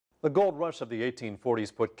The gold rush of the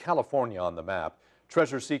 1840s put California on the map.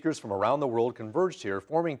 Treasure seekers from around the world converged here,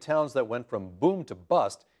 forming towns that went from boom to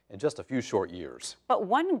bust in just a few short years. But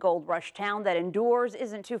one gold rush town that endures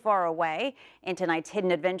isn't too far away. In tonight's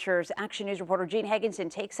Hidden Adventures, Action News reporter Gene Higginson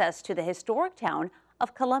takes us to the historic town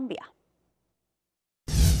of Columbia.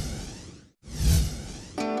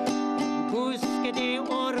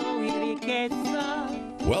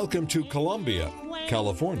 Welcome to Columbia,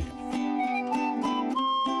 California,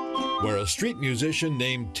 where a street musician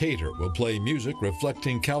named Tater will play music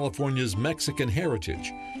reflecting California's Mexican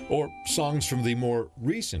heritage, or songs from the more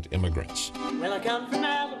recent immigrants. Well, I come from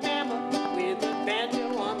Alabama with a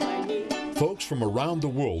banjo on my knee. Folks from around the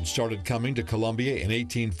world started coming to Columbia in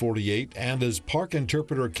 1848, and as park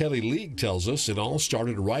interpreter Kelly League tells us, it all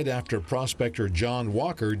started right after prospector John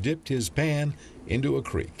Walker dipped his pan into a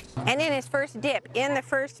creek. And in his first dip, in the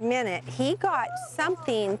first minute, he got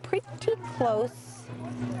something pretty close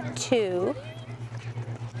to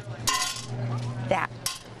that.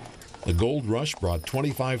 The gold rush brought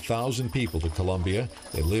 25,000 people to Columbia.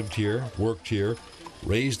 They lived here, worked here,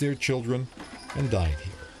 raised their children, and died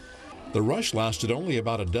here. The rush lasted only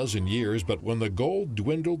about a dozen years, but when the gold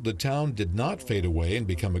dwindled, the town did not fade away and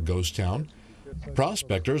become a ghost town.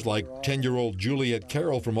 Prospectors like 10-year-old Juliet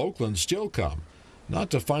Carroll from Oakland still come, not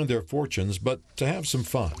to find their fortunes, but to have some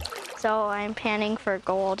fun. So I'm panning for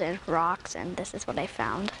gold and rocks, and this is what I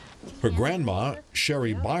found. Her grandma,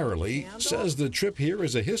 Sherry Byerly, says the trip here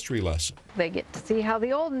is a history lesson. They get to see how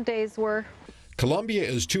the olden days were. Columbia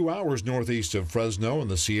is 2 hours northeast of Fresno in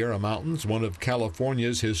the Sierra Mountains, one of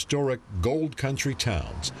California's historic gold country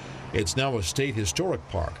towns. It's now a state historic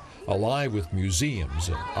park, alive with museums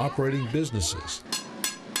and operating businesses,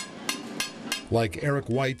 like Eric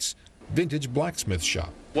White's vintage blacksmith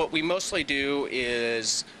shop. What we mostly do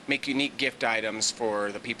is make unique gift items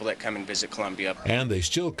for the people that come and visit Columbia. And they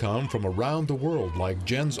still come from around the world, like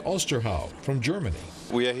Jens Osterhau from Germany.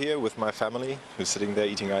 We are here with my family, who's sitting there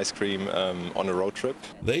eating ice cream on a road trip.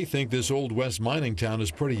 They think this Old West mining town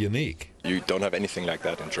is pretty unique. You don't have anything like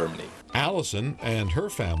that in Germany. Allison and her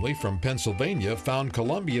family from Pennsylvania found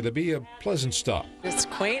Columbia to be a pleasant stop. It's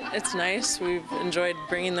quaint, it's nice. We've enjoyed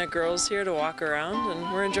bringing the girls here to walk around,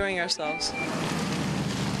 and we're enjoying ourselves.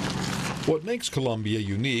 What makes Columbia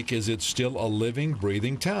unique is it's still a living,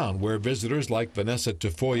 breathing town where visitors like Vanessa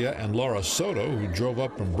Tafoya and Laura Soto, who drove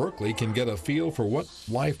up from Berkeley, can get a feel for what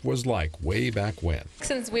life was like way back when.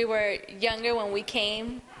 Since we were younger when we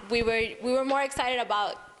came, we were more excited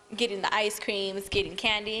about getting the ice creams, getting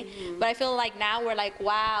candy. But I feel like now we're like,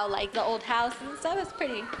 wow, like the old house and stuff is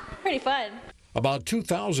pretty fun. About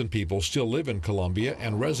 2,000 people still live in Columbia,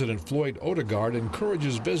 and resident Floyd Odegaard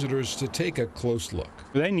encourages visitors to take a close look.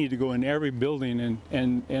 They need to go in every building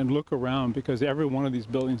and look around, because every one of these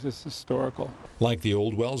buildings is historical. Like the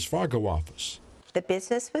old Wells Fargo office. The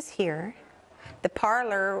business was here. The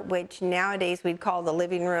parlor, which nowadays we'd call the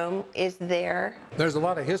living room, is there. There's a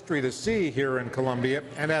lot of history to see here in Columbia,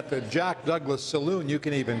 and at the Jack Douglas Saloon you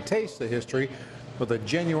can even taste the history with a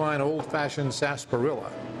genuine old-fashioned sarsaparilla.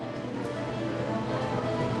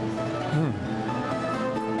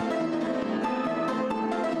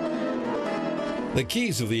 The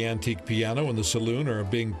keys of the antique piano in the saloon are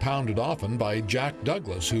being pounded often by Jack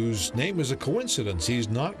Douglas, whose name is a coincidence. He's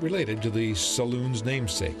not related to the saloon's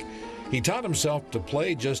namesake. He taught himself to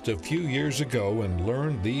play just a few years ago and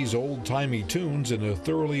learned these old-timey tunes in a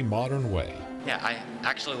thoroughly modern way. Yeah, I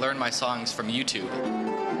actually learned my songs from YouTube.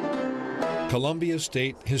 Columbia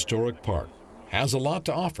State Historic Park has a lot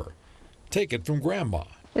to offer. Take it from Grandma.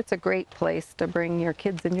 It's a great place to bring your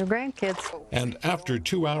kids and your grandkids. And after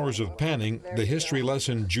 2 hours of panning, the history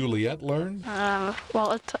lesson Juliet learned?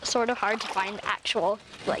 Well, it's sort of hard to find actual,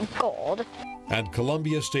 gold. At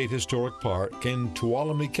Columbia State Historic Park in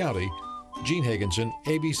Tuolumne County, Gene Higginson,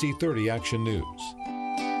 ABC 30 Action News.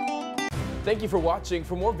 Thank you for watching.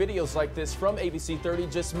 For more videos like this from ABC 30,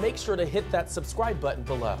 just make sure to hit that subscribe button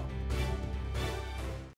below.